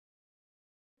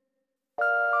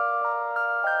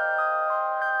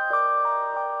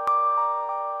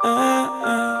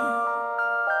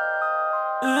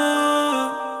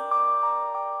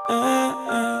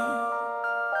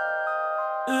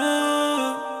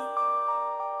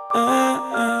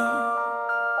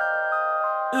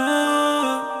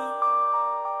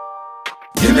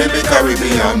Gimme me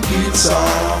Caribbean pizza,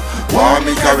 want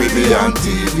me Caribbean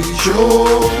TV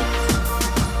show.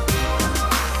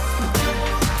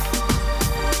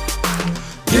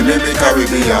 Gimme me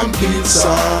Caribbean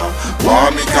pizza,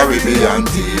 want me Caribbean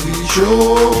TV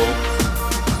show.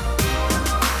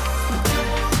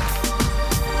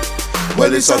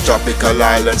 Well, it's a tropical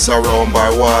island surrounded by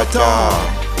water.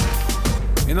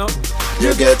 You know?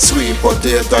 You get sweet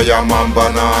potato, yam and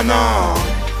banana.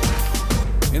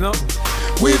 You know?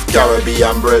 With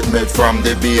Caribbean bread made from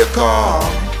the baker.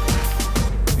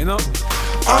 You know?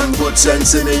 And good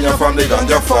sense in you from the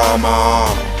ganja farmer.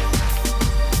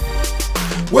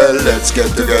 Well, let's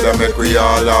get together, make we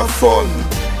all have fun.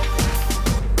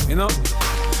 You know?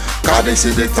 Cause this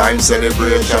is the time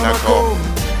celebration a come.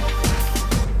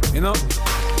 You know?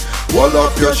 Wall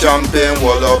up your champagne,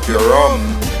 wall up your rum.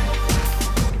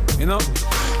 You know?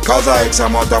 Cause a X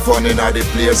amount of fun in the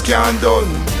place can't done.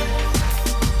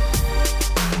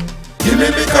 Give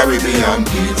me Caribbean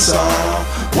pizza,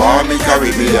 want me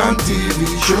Caribbean TV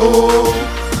show.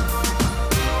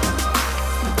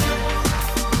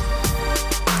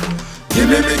 Give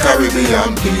me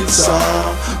Caribbean pizza,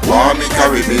 want me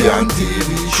Caribbean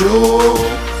TV show.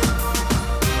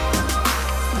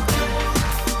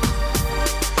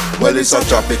 Well, it's a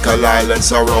tropical island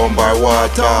surrounded by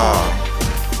water.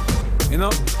 You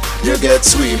know? You get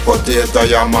sweet potato,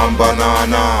 yam and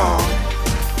banana.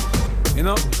 You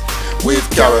know? With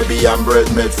Caribbean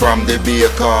bread made from the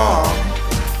baker.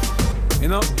 You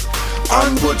know?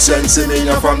 And good sense in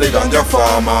you from the ganja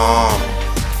farmer.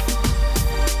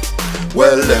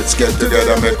 Well, let's get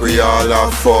together, make we all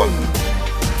have fun.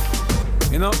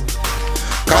 You know?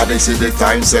 Cause this is the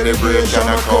time celebration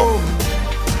a come.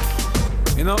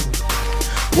 You know?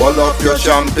 Wall up your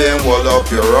champagne, wall up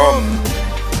your rum.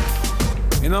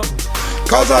 You know?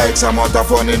 Cause a X amount of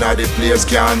fun in the place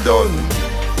can't done.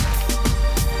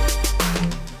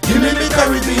 Give me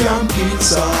Caribbean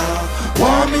pizza,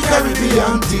 want me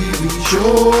Caribbean TV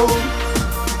show.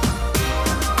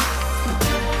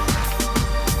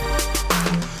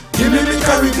 Give me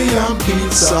Caribbean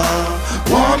pizza,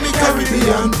 want me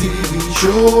Caribbean TV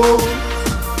show.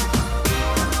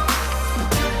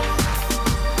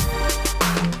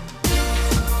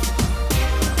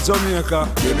 Jamaica.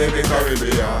 Give me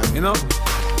Caribbean. You know?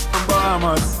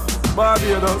 Bahamas,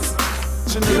 Barbados,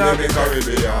 Trinidad, Give me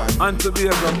Caribbean. and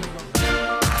Tobago,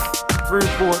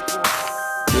 Freeport,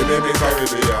 Give me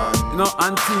Caribbean. you know,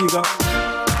 Antigua,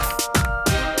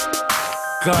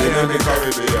 Give Guyana, me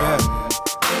Caribbean. yeah.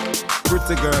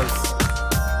 Pretty girls,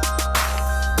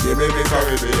 Give me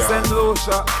Caribbean. St.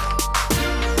 Lucia,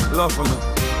 love for me,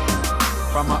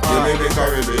 from my heart, Give me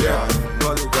Caribbean.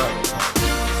 bloody God.